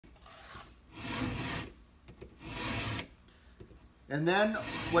And then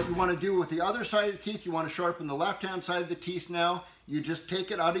what you want to do with the other side of the teeth, you want to sharpen the left-hand side of the teeth now. You just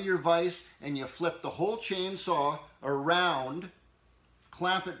take it out of your vise and you flip the whole chainsaw around,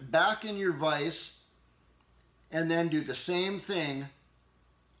 clamp it back in your vise, and then do the same thing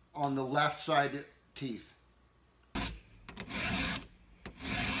on the left side teeth.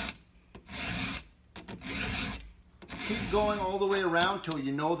 Keep going all the way around till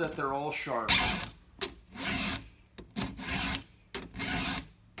you know that they're all sharp.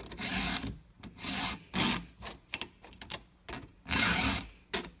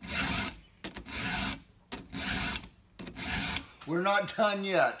 We're not done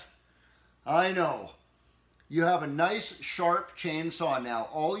yet. I know. You have a nice sharp chainsaw now.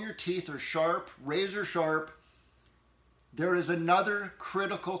 All your teeth are sharp, razor sharp. There is another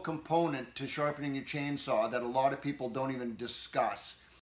critical component to sharpening your chainsaw that a lot of people don't even discuss,